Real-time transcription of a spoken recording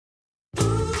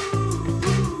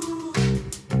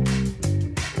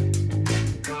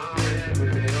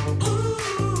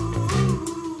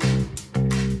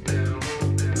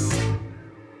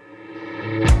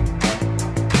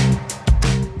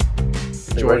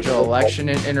original election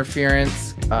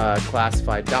interference,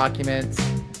 classified documents,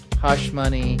 hush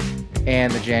money,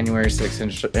 and the January 6th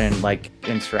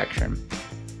insurrection.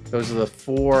 Those are the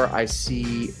 4 I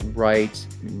see right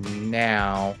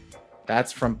now.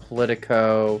 That's from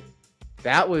Politico.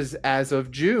 That was as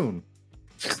of June.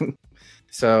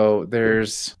 So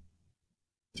there's...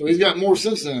 So he's got more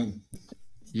since then.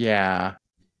 Yeah.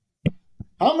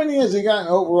 How many has he gotten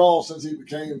overall since he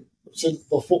became, since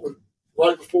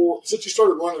he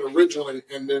started running originally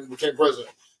and then became president?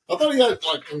 I thought he got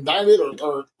like indicted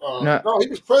or no, he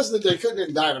was president. They couldn't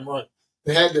indict him, right?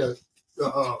 They had to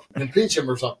impeach him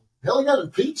or something. Hell, he got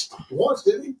impeached once,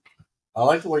 didn't he? I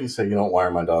like the way you say you don't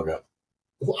wire my dog up.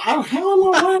 Well, how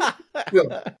am I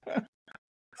right?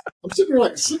 I'm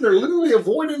sitting there literally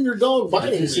avoiding your dog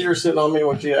biting me. Did you see her sitting on me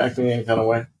when she acting any kind of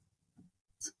way?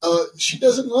 She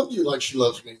doesn't love you like she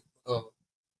loves me.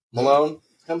 Malone,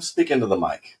 come speak into the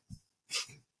mic.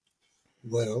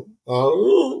 Well,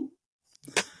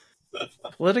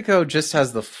 Politico just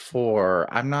has the 4.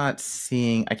 I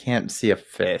can't see a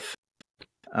 5th.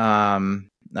 I'm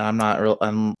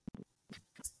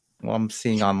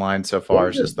seeing online so far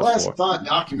is just the 4. Classified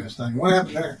documents thing. What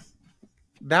happened there?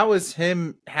 That was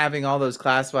him having all those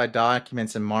classified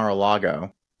documents in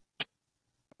Mar-a-Lago.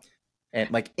 And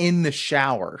like in the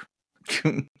shower.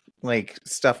 Like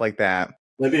stuff like that.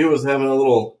 Maybe he was having a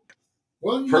little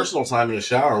personal time in the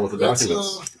shower with the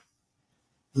documents.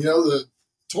 The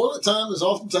toilet time is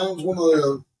oftentimes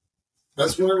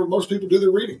that's whenever most people do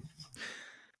their reading.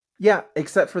 Yeah,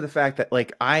 except for the fact that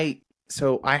I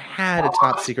had a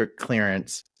top secret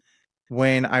clearance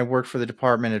when I worked for the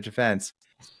Department of Defense.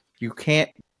 You can't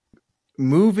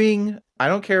I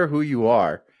don't care who you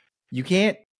are. You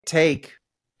can't take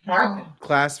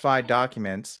classified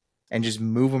documents and just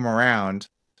move them around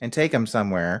and take them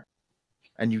somewhere.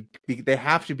 And they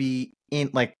have to be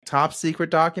in top secret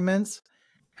documents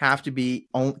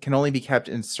can only be kept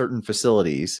in certain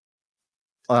facilities,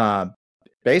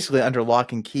 basically under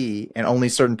lock and key, and only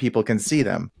certain people can see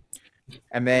them.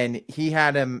 And then he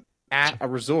had him at a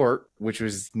resort, which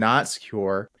was not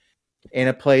secure, in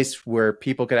a place where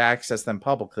people could access them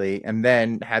publicly, and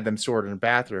then had them stored in a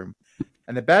bathroom.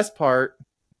 And the best part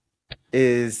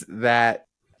is that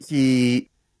he,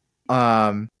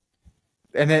 and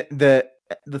the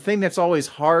thing that's always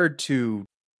hard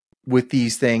with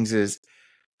these things is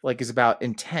about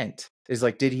intent. Is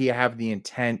did he have the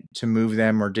intent to move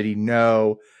them, or did he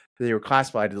know that they were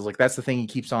classified? It's that's the thing he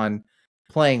keeps on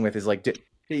playing with. Is I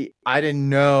didn't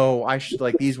know I should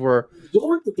these were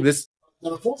this. Now,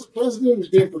 the former president is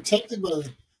being protected by the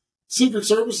Secret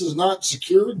Service is not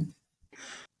secured.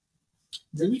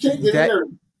 Then you can't get in there.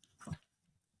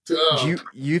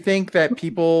 You think that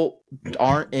people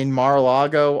aren't in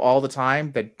Mar-a-Lago all the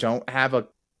time that don't have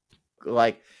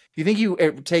you think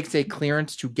it takes a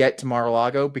clearance to get to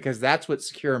Mar-a-Lago? Because that's what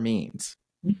secure means.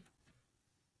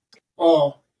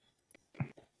 If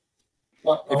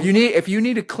you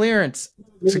need a clearance,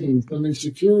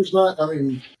 secure is not.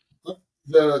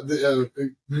 The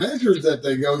measures that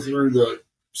they go through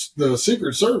the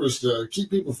Secret Service to keep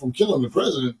people from killing the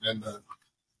president, and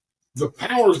the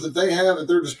powers that they have at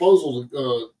their disposal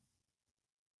to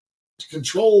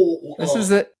control. This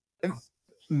is it.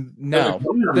 No,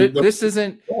 this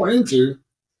isn't going into.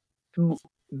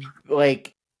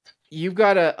 You've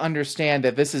got to understand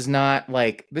that this is not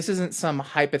this isn't some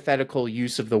hypothetical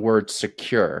use of the word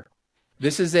secure.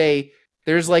 This is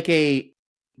there's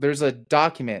a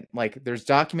document, there's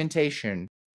documentation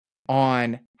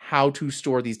on how to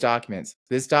store these documents.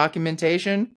 This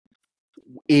documentation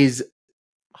is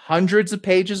hundreds of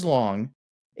pages long.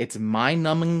 It's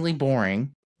mind-numbingly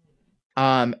boring.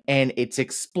 And it's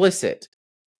explicit.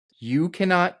 You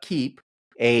cannot keep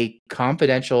a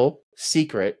confidential,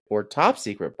 secret, or top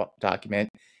secret document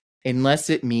unless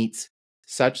it meets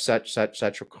such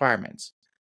requirements.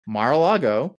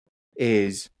 Mar-a-Lago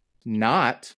is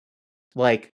not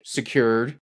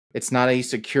secured. It's not a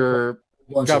secure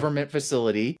government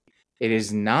facility. It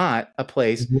is not a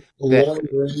place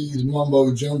that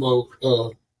mumbo jumbo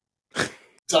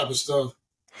type of stuff.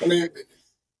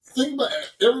 Think about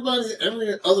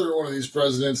every other one of these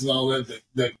presidents and all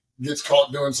that gets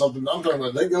caught doing something. I'm talking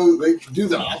about they do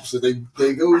the opposite.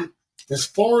 They go as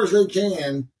far as they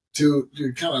can to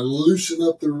kind of loosen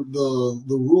up the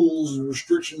rules and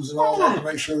restrictions and all that to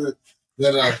make sure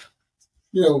that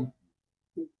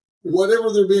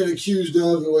whatever they're being accused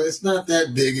of, it's not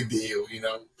that big a deal.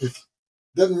 It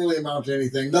doesn't really amount to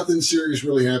anything. Nothing serious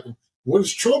really happened. When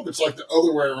it's Trump, it's the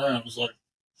other way around. It's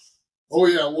oh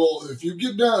yeah, well, if you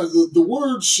get down, the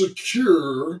word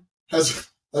secure has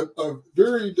a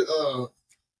very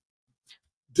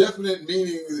definite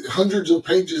meaning, hundreds of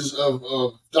pages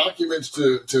of documents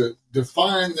to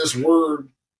define this word,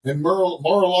 and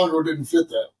Mar-a-Lago didn't fit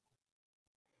that.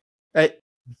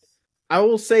 I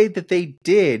will say that they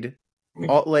did.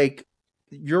 Like,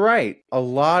 you're right. A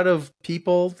lot of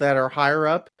people that are higher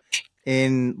up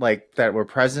in, like, that were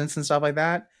presidents and stuff like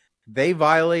that, they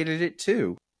violated it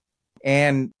too.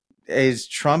 And is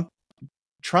Trump,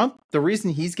 the reason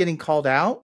he's getting called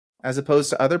out as opposed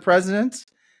to other presidents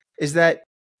is that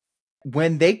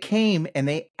when they came and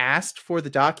they asked for the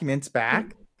documents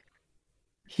back,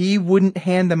 he wouldn't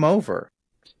hand them over.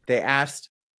 They asked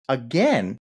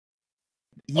again.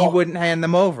 He wouldn't hand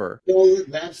them over. Well,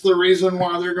 that's the reason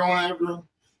why they're going after him.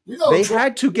 You know, they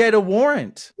had to get a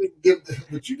warrant.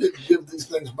 But you didn't give these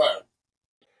things back.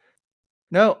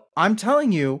 No, I'm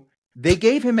telling you, they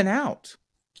gave him an out.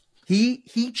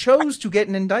 He chose to get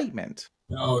an indictment.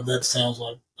 Oh, that sounds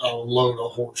like a load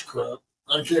of horse crap.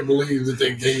 I can't believe that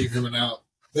they gave him an out.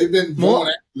 They've been going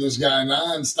after this guy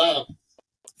nonstop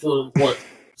for what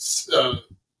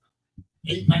 8-9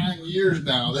 years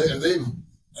now. They've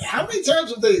how many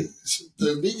times have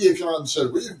the media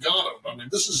said, we've got him? I mean,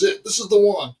 this is it. This is the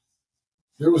one.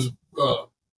 There was the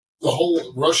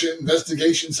whole Russia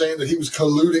investigation saying that he was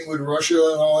colluding with Russia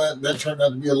and all that. That turned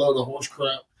out to be a load of horse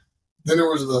crap. Then there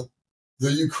was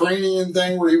the Ukrainian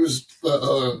thing where he was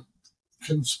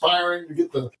conspiring to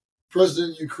get the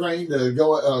president of Ukraine to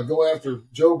go after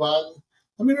Joe Biden.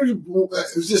 I mean, it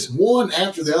was just one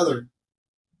after the other.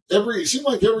 It seemed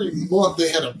like every month they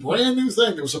had a brand new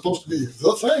thing that was supposed to be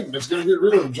the thing that's going to get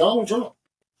rid of Donald Trump.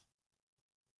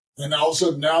 And all of a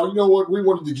sudden now, you know what? We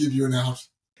wanted to give you an out.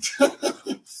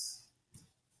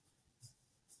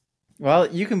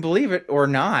 Well, you can believe it or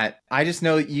not. I just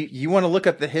know you want to look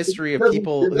up the history of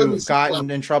people who've gotten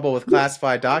in trouble with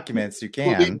classified documents. You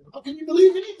can. How can you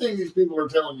believe anything these people are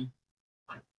telling you?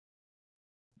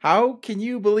 How can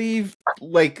you believe,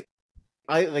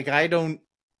 I don't.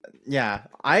 Yeah,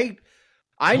 I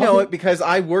know it because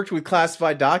I worked with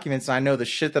classified documents. And I know the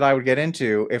shit that I would get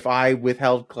into if I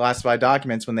withheld classified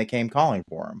documents when they came calling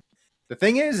for them. The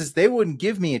thing is they wouldn't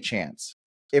give me a chance.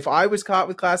 If I was caught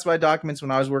with classified documents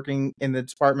when I was working in the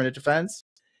Department of Defense,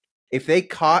 if they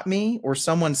caught me or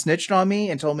someone snitched on me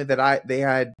and told me that they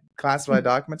had classified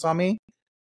documents on me,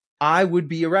 I would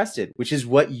be arrested, which is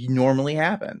what normally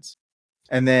happens.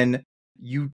 And then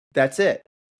that's it.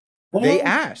 Well, they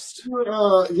asked. You're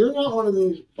not one of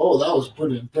these. Oh, that was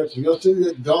pretty impressive. You see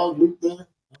that dog loop there?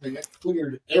 I mean, that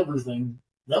cleared everything.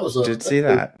 That was see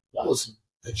that. That was some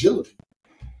agility.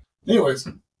 Anyways,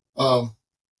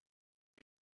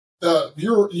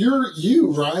 you're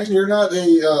you, Ryan. You're not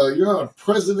a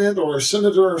president or a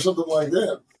senator or something like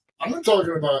that. I'm not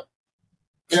talking about.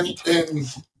 And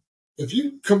if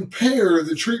you compare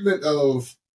the treatment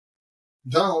of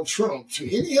Donald Trump to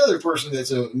any other person that's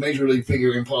a major league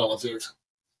figure in politics,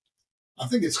 I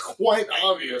think it's quite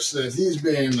obvious that he's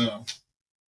being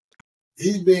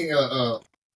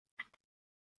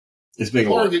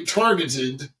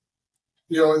targeted.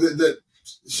 You know that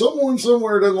someone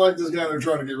somewhere doesn't like this guy. They're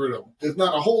trying to get rid of him. If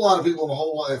not a whole lot of people in the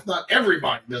whole lot, if not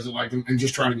everybody doesn't like him and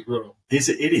just trying to get rid of him. He's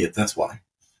an idiot. That's why.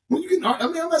 Well,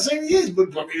 I'm not saying he is,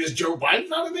 but I mean, is Joe Biden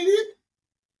not an idiot?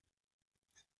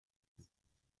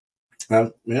 I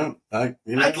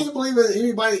can't believe that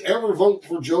anybody ever voted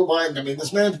for Joe Biden. I mean,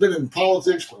 this man's been in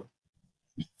politics for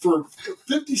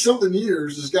 50-something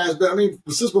years. This guy's been, I mean,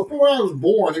 since before I was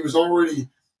born, he was already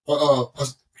a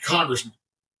congressman.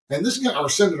 And this guy, or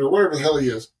senator, whatever the hell he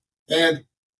is. And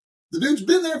the dude's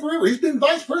been there forever. He's been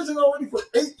vice president already for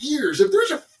 8 years. If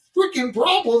there's a freaking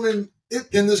problem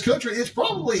in this country, it's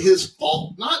probably his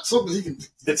fault, not something he can.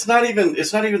 It's not even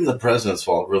the president's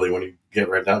fault, really, when you get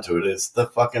right down to it. It's the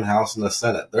fucking House and the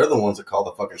Senate. They're the ones that call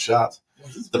the fucking shots. Well,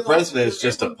 the president is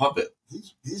just a puppet.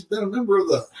 He's been a member of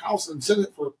the House and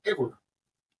Senate forever.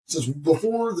 Since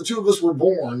before the two of us were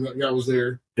born, that guy was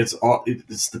there. It's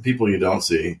the people you don't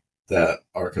see that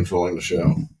are controlling the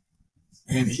show.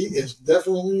 And he is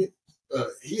definitely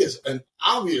he is an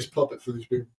obvious puppet for these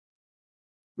people.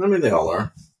 I mean, they all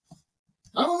are.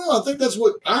 I don't know. I think that's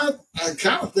what I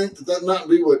kind of think that might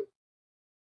be what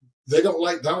they don't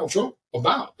like Donald Trump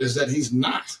about, is that he's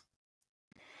not.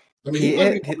 I mean, he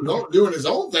might be doing his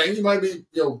own thing. He might be,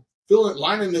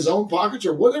 lining his own pockets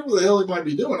or whatever the hell he might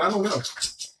be doing. I don't know.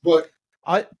 But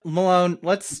Malone,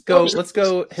 let's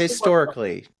go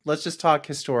historically. Let's just talk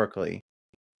historically.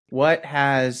 What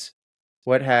has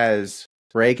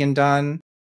Reagan done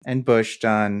and Bush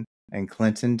done and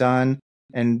Clinton done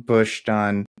and Bush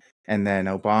done and then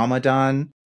Obama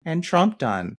done and Trump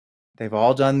done? They've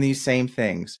all done these same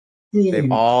things.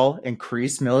 They've all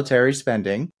increased military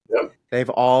spending. Yep. They've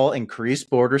all increased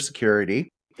border security.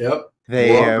 Yep.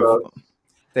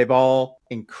 They've all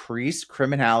increased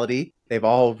criminality. They've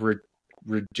all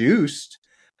reduced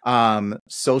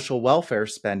social welfare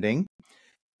spending.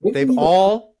 They've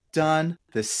all done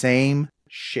the same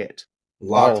shit.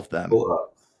 All of them.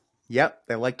 Yep.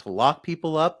 They like to lock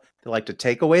people up. They like to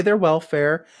take away their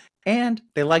welfare. And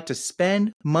they like to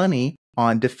spend money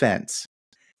on defense.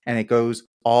 And it goes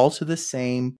all to the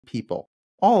same people.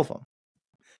 All of them.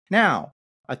 Now,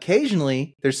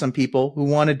 occasionally, there's some people who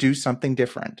want to do something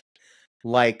different.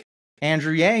 Like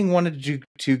Andrew Yang wanted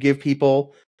to give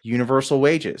people universal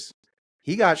wages.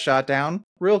 He got shot down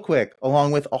real quick,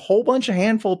 along with a whole bunch of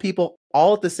handful of people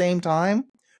all at the same time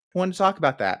who wanted to talk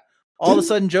about that. All of a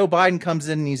sudden, Joe Biden comes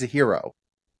in and he's a hero.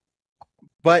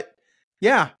 But,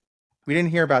 yeah, we didn't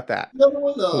hear about that. Another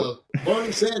one,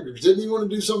 Bernie Sanders. Didn't he want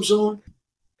to do something similar?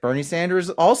 Bernie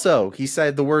Sanders also, he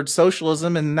said the word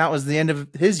socialism, and that was the end of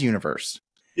his universe.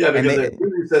 Yeah, because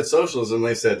they said socialism,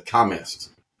 they said communist.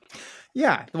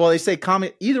 Yeah, well, they say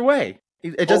communist. Either way,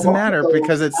 it doesn't matter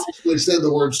because it's... He actually said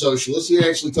the word socialist. He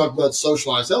actually talked about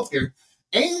socialized healthcare,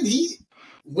 and he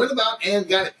went about and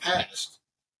got it passed.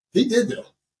 He did, though.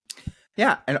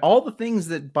 Yeah, and all the things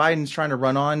that Biden's trying to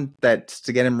run on to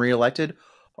get him reelected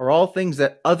are all things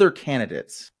that other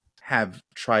candidates have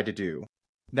tried to do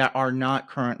that are not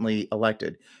currently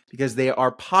elected because they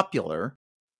are popular,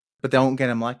 but they don't get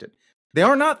him elected. They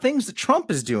are not things that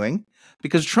Trump is doing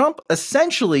because Trump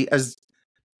essentially, as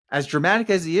dramatic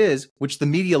as he is, which the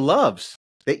media loves,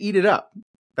 they eat it up.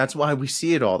 That's why we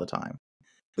see it all the time.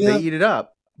 Yeah. They eat it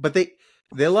up, but they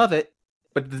love it.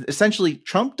 But essentially,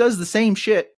 Trump does the same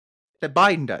shit that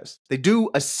Biden does. They do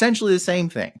essentially the same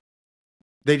thing.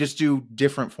 They just do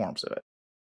different forms of it.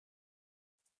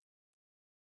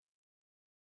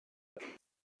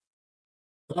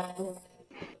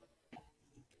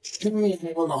 I'm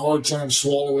having a hard time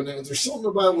swallowing it. There's something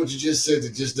about what you just said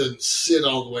that just doesn't sit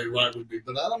all the way right with me.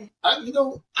 But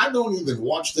I don't even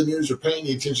watch the news or pay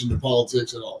any attention to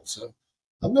politics at all. So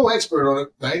I'm no expert on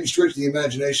it. I ain't stretch the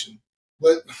imagination.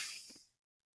 But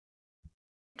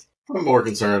I'm more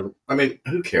concerned. I mean,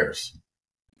 who cares?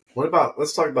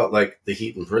 Let's talk about like the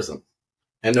heat in prison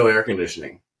and no air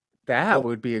conditioning. That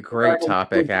would be a great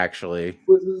topic, actually.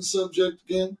 Prison subject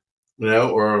again? You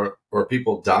know, or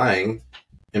people dying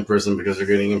in prison because they're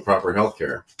getting improper health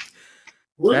care.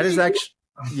 That is actually,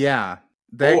 yeah.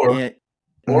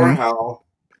 Or how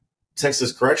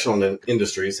Texas Correctional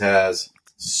Industries has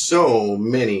so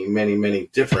many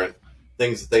different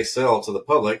things that they sell to the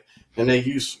public, and they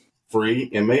use free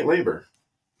inmate labor.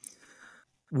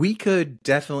 We could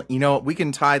definitely, we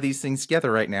can tie these things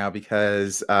together right now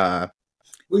because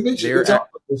we mentioned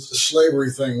the slavery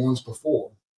thing once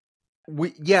before.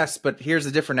 Yes, but here's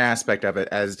a different aspect of it,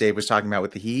 as Dave was talking about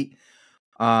with the heat.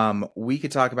 We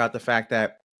could talk about the fact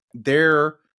that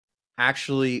they're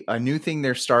actually, a new thing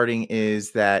they're starting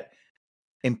is that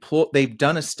they've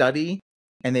done a study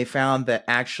and they found that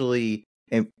actually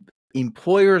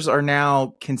employers are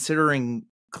now considering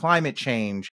climate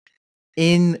change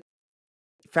in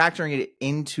factoring it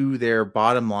into their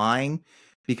bottom line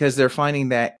because they're finding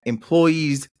that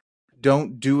employees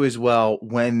don't do as well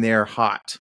when they're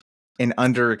hot and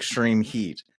under extreme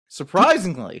heat.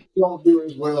 Surprisingly. Don't do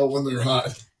as well when they're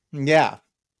hot. Yeah.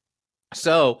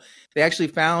 So they actually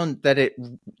found that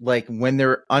when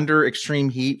they're under extreme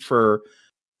heat for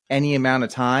any amount of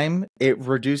time, it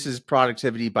reduces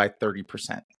productivity by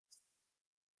 30%.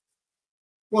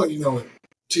 Well, at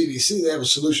TDC, they have a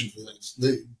solution for this.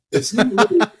 It's not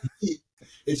really heat.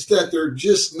 It's that they're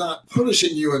just not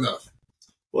punishing you enough.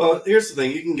 Well, here's the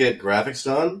thing. You can get graphics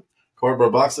done,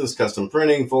 cardboard boxes, custom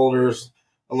printing, folders,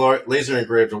 laser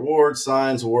engraved awards,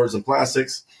 signs, awards, and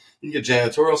plastics. You can get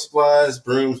janitorial supplies,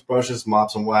 brooms, brushes,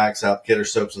 mops, and wax, applicator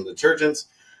soaps, and detergents.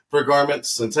 For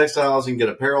garments and textiles, you can get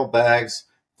apparel, bags,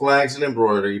 flags and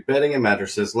embroidery, bedding and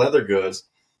mattresses, leather goods,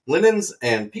 linens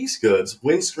and piece goods,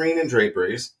 windscreen and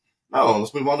draperies. Oh,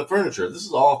 let's move on to furniture. This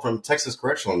is all from Texas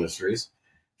Correctional Industries.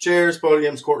 Chairs,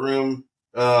 podiums, courtroom,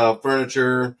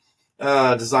 furniture,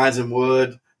 designs in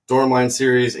wood, dorm line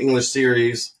series, English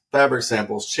series, fabric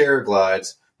samples, chair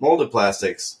glides, molded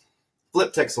plastics,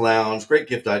 flip text lounge, great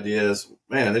gift ideas.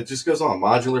 Man, it just goes on.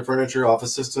 Modular furniture,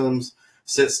 office systems,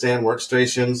 sit-stand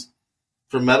workstations.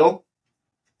 For metal,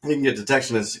 you can get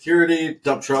detection and security,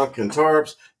 dump truck and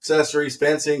tarps, accessories,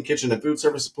 fencing, kitchen and food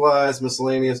service supplies,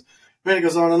 miscellaneous. Man, it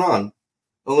goes on and on.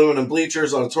 Aluminum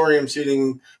bleachers, auditorium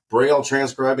seating, braille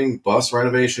transcribing, bus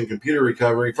renovation, computer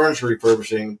recovery, furniture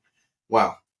refurbishing.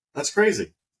 Wow, that's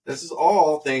crazy. This is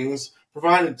all things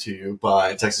provided to you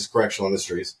by Texas Correctional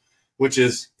Industries. which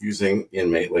is using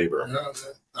inmate labor. Yeah,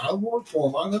 I worked for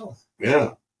them. I know.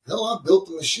 Yeah. Hell, I built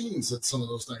the machines that some of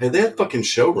those things. Hey, they have fucking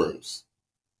showrooms.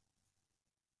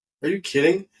 Are you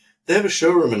kidding? They have a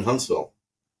showroom in Huntsville.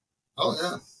 Oh,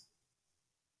 yeah.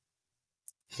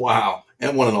 Wow.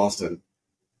 And one in Austin.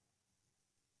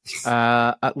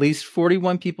 At least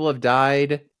 41 people have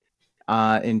died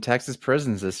in Texas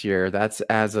prisons this year. That's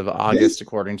as of August,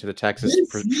 according to the Texas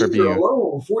Tribune.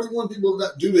 Alone, 41 people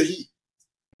have died due to heat.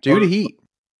 Due to heat.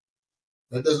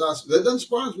 That doesn't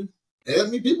surprise me. I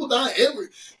mean, people die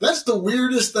that's the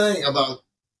weirdest thing about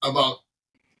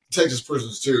Texas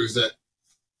prisons too, is that,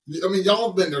 I mean, y'all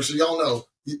have been there, so y'all know,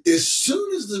 as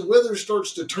soon as the weather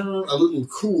starts to turn a little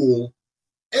cool,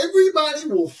 everybody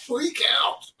will freak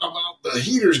out about the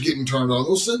heaters getting turned on.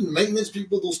 They'll send maintenance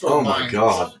people, they'll start buying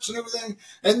trucks and everything,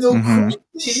 and they'll crank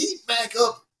the heat back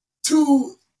up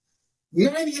to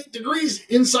 98 degrees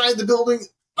inside the building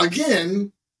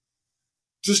again,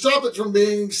 to stop it from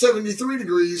being 73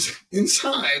 degrees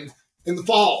inside in the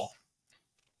fall.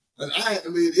 And I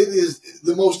mean, it is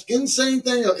the most insane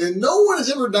thing. And no one has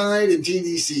ever died in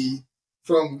TDC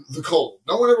from the cold.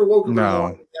 No one ever woke up in the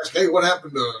morning and asked, hey, what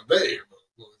happened to Dave?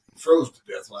 Well, he froze to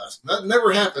death last night. That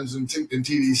never happens in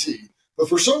TDC. But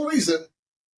for some reason,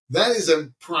 that is a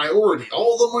priority.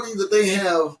 All the money that they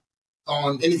have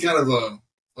on any kind of a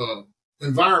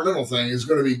environmental thing is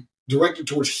going to be directed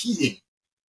towards heating.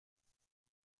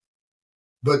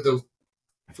 But the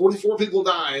 44 people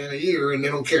die in a year and they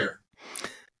don't care.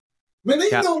 Man, they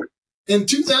know in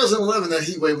 2011 that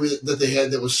heat wave that they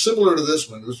had that was similar to this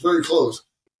one, it was very close.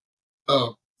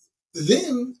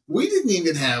 Then we didn't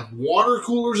even have water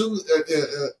coolers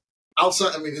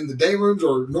outside. I mean, in the day rooms,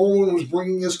 or no one was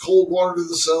bringing us cold water to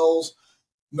the cells.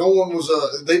 No one was.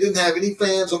 They didn't have any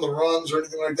fans on the runs or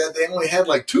anything like that. They only had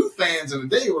like 2 fans in a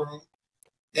day room,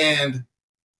 and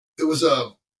it was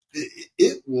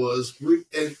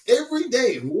and every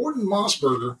day, Warden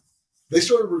Mossberger, they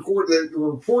started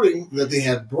reporting that they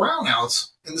had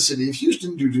brownouts in the city of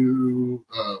Houston due to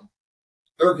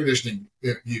air conditioning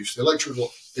use,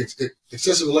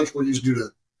 excessive electrical use due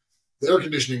to the air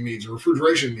conditioning needs or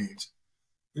refrigeration needs.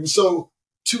 And so,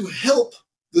 to help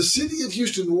the city of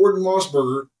Houston, Warden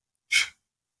Mossberger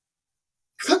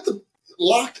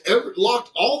locked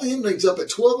all the inmates up at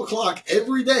 12 o'clock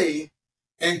every day,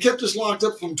 and kept us locked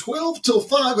up from 12 till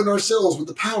 5 in our cells with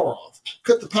the power off.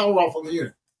 Cut the power off on the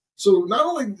unit. So not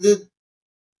only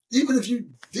even if you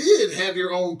did have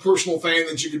your own personal fan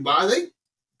that you could buy, they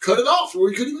cut it off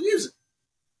or you couldn't even use it.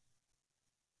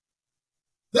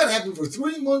 That happened for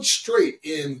 3 months straight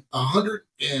in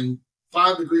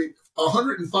 105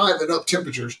 and up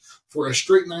temperatures for a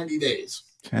straight 90 days.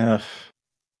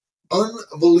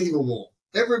 Unbelievable.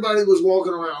 Everybody was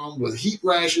walking around with heat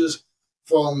rashes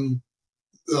from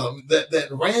that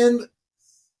ran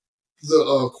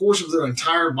the course of their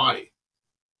entire body.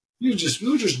 We were just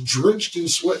drenched in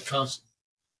sweat constantly.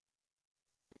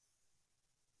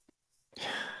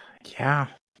 Yeah,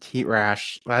 heat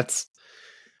rash.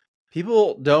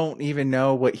 People don't even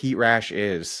know what heat rash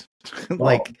is.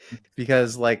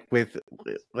 Because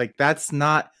that's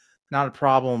not a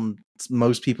problem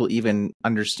most people even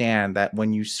understand, that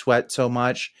when you sweat so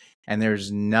much and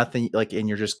there's nothing and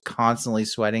you're just constantly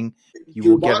sweating, you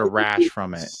will get a rash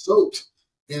from it. Soaked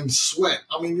in sweat.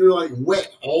 I mean, you're like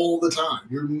wet all the time.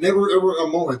 You're never ever a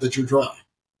moment that you're dry.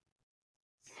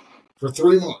 For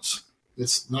 3 months.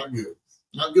 It's not good.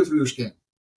 Not good for your skin.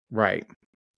 Right.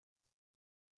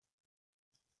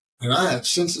 And I have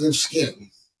sensitive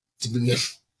skin to begin.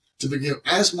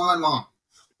 Ask my mom.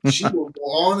 She will go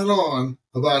on and on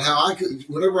about how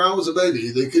whenever I was a baby,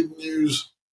 they couldn't use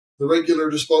the regular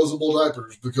disposable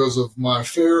diapers because of my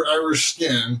fair Irish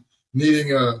skin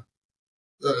needing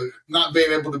not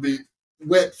being able to be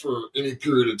wet for any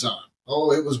period of time.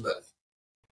 Oh, it was bad.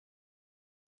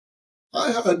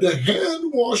 I had to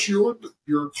hand wash your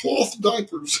cloth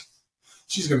diapers.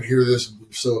 She's going to hear this and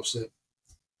be so upset.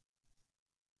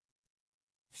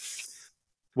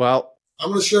 Well, I'm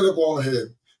going to shut up on the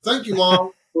head. Thank you,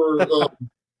 Mom, for really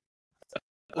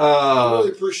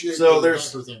appreciate the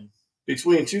diaper thing.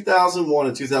 Between 2001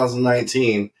 and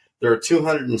 2019, there are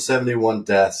 271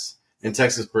 deaths in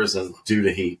Texas prison due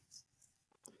to heat.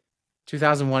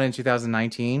 2001 and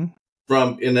 2019?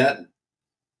 In that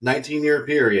 19-year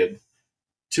period,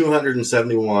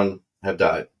 271 have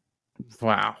died.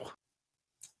 Wow.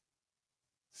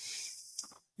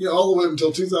 Yeah, all the way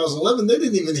until 2011, they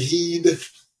didn't even heed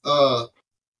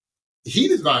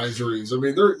heat advisories. I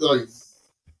mean, they're like,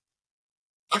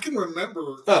 I can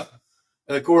remember.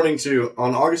 According to,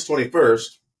 on August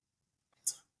 21st,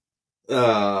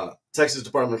 Texas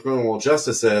Department of Criminal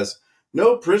Justice says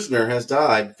No prisoner has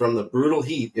died from the brutal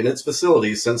heat in its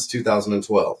facilities since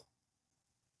 2012.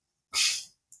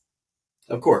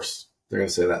 Of course, they're going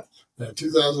to say that. Yeah,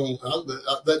 2000.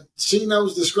 That scene I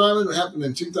was describing happened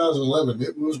in 2011.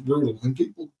 It was brutal, and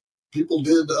people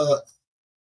did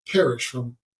perish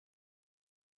from.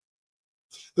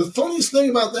 The funniest thing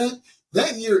about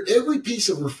that year, every piece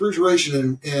of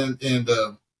refrigeration and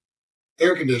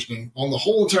air conditioning on the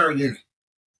whole entire unit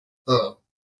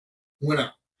went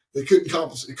out. They couldn't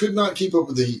compensate. It could not keep up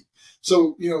with the heat.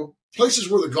 So, places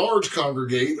where the guards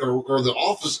congregate or the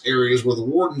office areas where the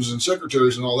wardens and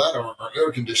secretaries and all that are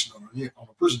air conditioned on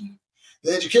a prison unit.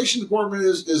 The education department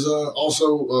is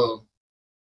also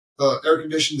air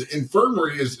conditioned. The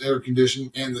infirmary is air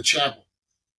conditioned, and the chapel.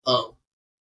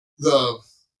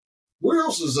 Where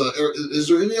else is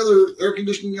there any other air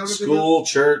conditioning? School,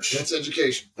 church. That's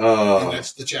education. And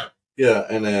that's the chapel. Yeah,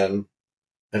 and then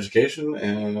education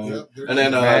and then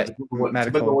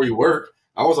depending on where you work.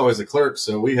 I was always a clerk,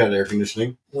 so we had air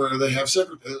conditioning. Where they have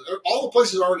all the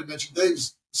places I already mentioned.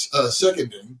 Dave's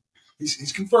seconding.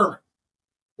 He's confirming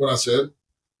what I said.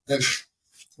 And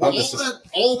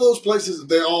all those places,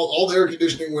 all the air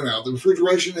conditioning went out. The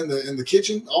refrigeration in the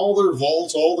kitchen, all their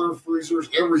vaults, all their freezers,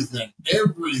 everything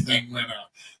went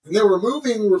out. And they were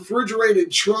moving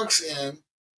refrigerated trucks in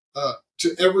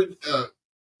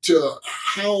to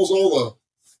house all the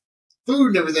food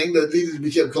and everything that needed to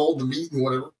be kept cold, the meat and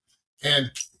whatever.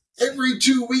 And every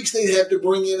 2 weeks they'd have to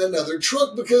bring in another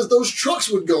truck because those trucks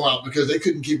would go out because they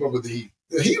couldn't keep up with the heat.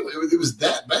 It was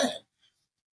that bad.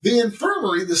 The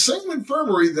infirmary, the same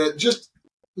infirmary that just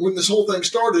when this whole thing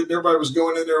started, everybody was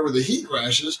going in there with the heat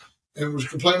rashes and was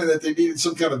complaining that they needed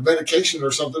some kind of medication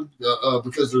or something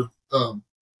because their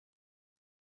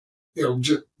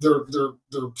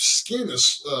skin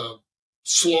is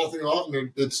sloughing off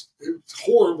and it's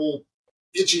horrible,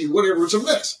 itchy, whatever. It's a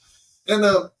mess. And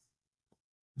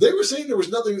they were saying there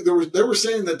was nothing. They were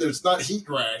saying that there's not heat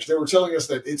rash. They were telling us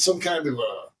that it's some kind of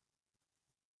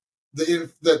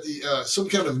some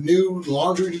kind of new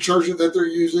laundry detergent that they're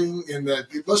using, and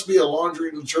that it must be a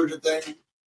laundry detergent thing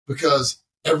because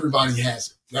everybody has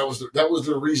it. That was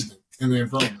their reasoning in the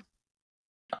infirmary.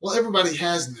 Well, everybody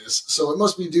has this, so it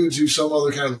must be due to some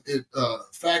other kind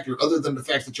of factor other than the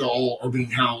fact that y'all are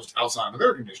being housed outside of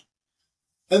air conditioning.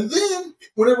 And then,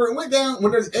 whenever it went down,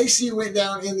 when the AC went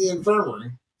down in the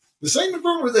infirmary, the same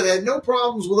infirmary that had no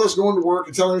problems with us going to work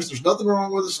and telling us there's nothing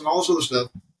wrong with us and all this other stuff,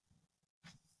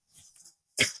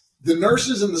 the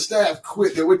nurses and the staff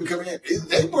quit. They wouldn't come in.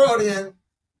 They brought in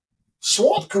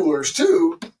swamp coolers,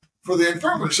 too, for the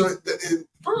infirmary. So the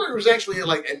infirmary was actually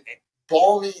like a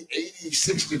balmy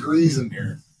 86 degrees in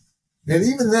there. And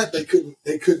even that they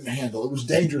couldn't handle. It was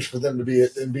dangerous for them to be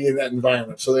in that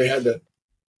environment. So they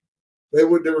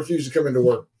refused to come into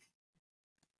work.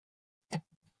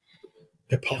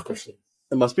 Hypocrisy.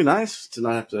 It must be nice to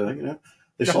not have to,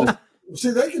 they should.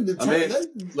 See, they can declare.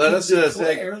 Let us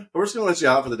say we're just going to let you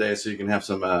out for the day so you can have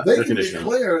some air conditioning. They can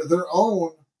declare their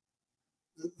own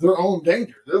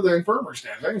danger. They're the infirmary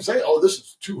staff. They can say, "Oh, this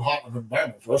is too hot of an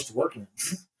environment for us to work in."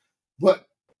 But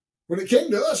when it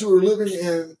came to us, who were living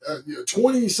in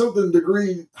 20-something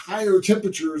degree higher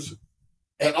temperatures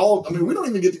at all, I mean, we don't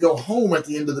even get to go home at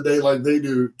the end of the day like they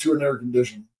do to an air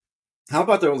conditioning. How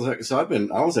about there? So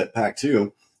I was at PAC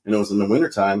 2, and it was in the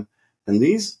wintertime, and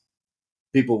these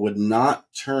people would not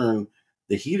turn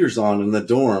the heaters on in the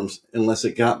dorms unless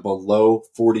it got below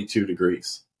 42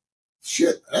 degrees.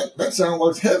 Shit, that sounds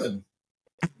like heaven.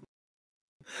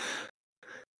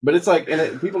 But it's like,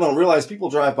 people don't realize, people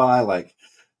drive by like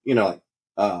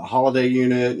Holiday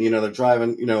Unit, they're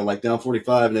driving, like down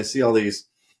 45 and they see all these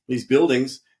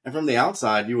buildings. And from the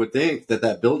outside, you would think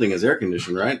that building is air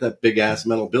conditioned, right? That big ass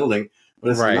metal building.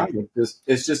 But it's not.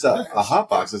 It's just a hot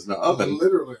box. It's an oven.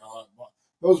 Literally a hot box.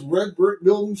 Those red brick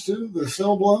buildings too, the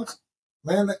cell blocks.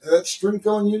 Man, that string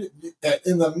filling unit,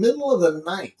 in the middle of the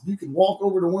night, you could walk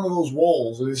over to one of those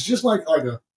walls, and it's just like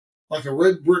a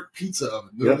red brick pizza oven.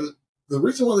 Yep. The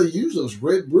reason why they use those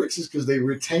red bricks is because they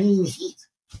retain heat.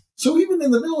 So even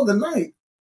in the middle of the night,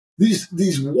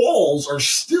 these walls are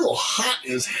still hot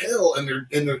as hell, and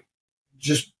they're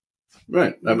just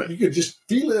right. I mean, you could just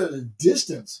feel it at a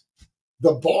distance.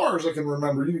 The bars, I can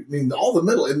remember. All the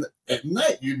middle, at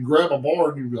night, you'd grab a bar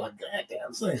and you'd be like, "God damn,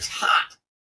 this thing's hot."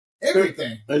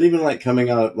 Everything. And even coming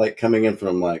in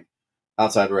from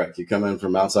outside rec. You come in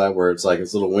from outside where it's a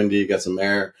little windy, you got some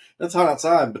air. That's hot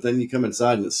outside, but then you come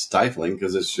inside and it's stifling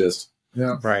because it's just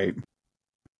right.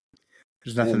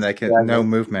 There's nothing no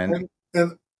movement.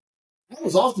 And I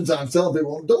was oftentimes telling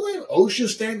people, don't they have OSHA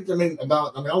standards? I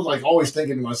was always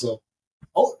thinking to myself,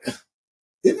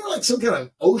 isn't there like some kind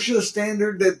of OSHA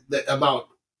standard that about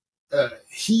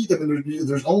heat? I mean,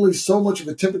 there's only so much of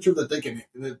a temperature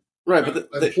that Right,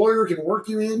 but the employer can work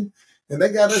you in, and they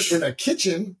got us in a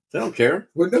kitchen. They don't care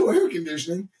with no air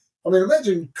conditioning. I mean,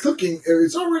 imagine cooking.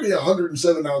 It's already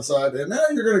 107 outside, and now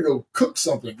you're going to go cook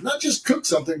something. Not just cook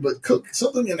something, but cook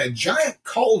something in a giant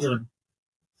cauldron.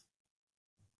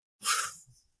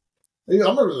 I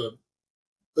remember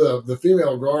the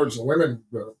female guards, the women,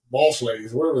 the boss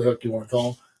ladies, whatever the heck you want to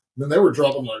call them. Then they were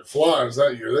dropping like flies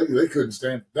that year. They couldn't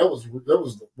stand it. That was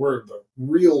where the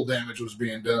real damage was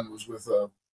being done, was with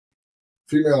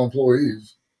female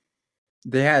employees.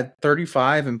 They had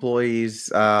 35 employees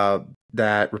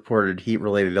that reported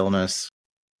heat-related illness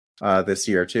this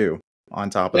year too, on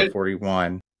top of the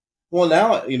 41. Well,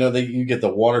 now you get the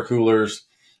water coolers,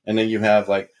 and then you have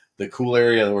like the cool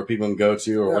area where people can go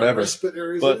to or whatever.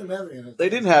 Areas, but they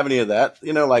didn't have any of that.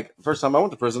 Like first time I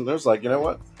went to prison, there's like, you know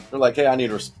what? They're like, hey, I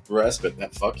need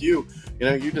respite. Fuck you.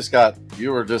 It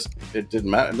didn't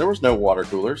matter. And there was no water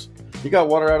coolers. You got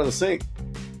water out of the sink.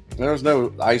 There was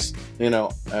no ice,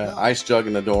 ice jug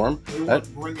in the dorm.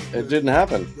 It didn't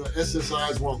happen. The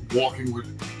SSIs weren't walking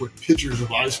with pitchers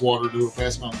of ice water to a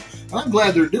fast mountain. And I'm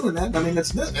glad they're doing that. I mean,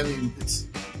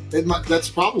 that's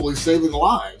probably saving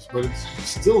lives, but it's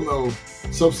still no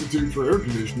substitute for air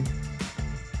conditioning.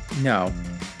 No.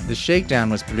 The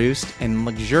Shakedown was produced in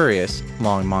luxurious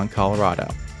Longmont, Colorado.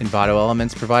 Envato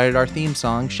Elements provided our theme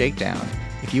song, Shakedown.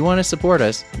 If you want to support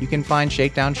us, you can find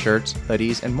Shakedown shirts,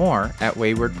 hoodies, and more at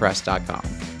waywordpress.com.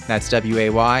 That's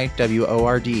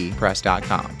WAYWORD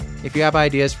press.com. If you have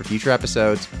ideas for future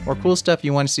episodes or cool stuff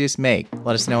you want to see us make,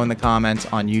 let us know in the comments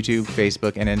on YouTube,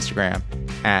 Facebook, and Instagram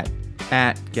at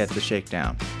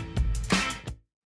GetTheShakedown.